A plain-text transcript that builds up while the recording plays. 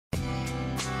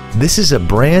This is a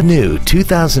brand new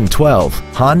 2012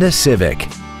 Honda Civic.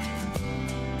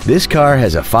 This car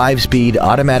has a 5-speed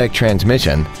automatic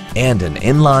transmission and an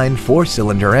inline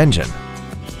 4-cylinder engine.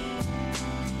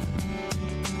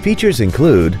 Features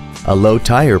include a low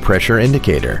tire pressure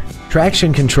indicator,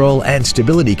 traction control and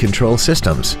stability control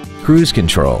systems, cruise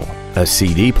control, a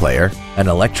CD player, an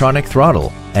electronic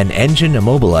throttle, an engine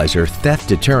immobilizer theft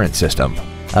deterrent system,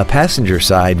 a passenger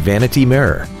side vanity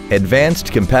mirror,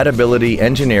 advanced compatibility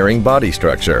engineering body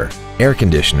structure, air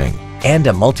conditioning, and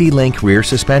a multi-link rear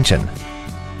suspension.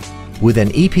 With an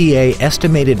EPA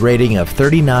estimated rating of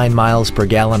 39 miles per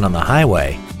gallon on the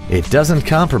highway, it doesn't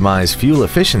compromise fuel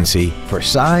efficiency for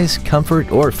size,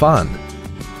 comfort, or fun.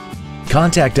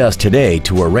 Contact us today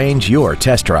to arrange your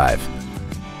test drive.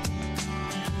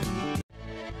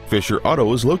 Fisher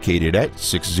Auto is located at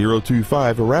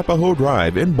 6025 Arapahoe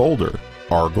Drive in Boulder.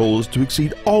 Our goal is to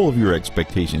exceed all of your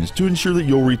expectations to ensure that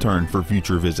you'll return for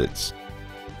future visits.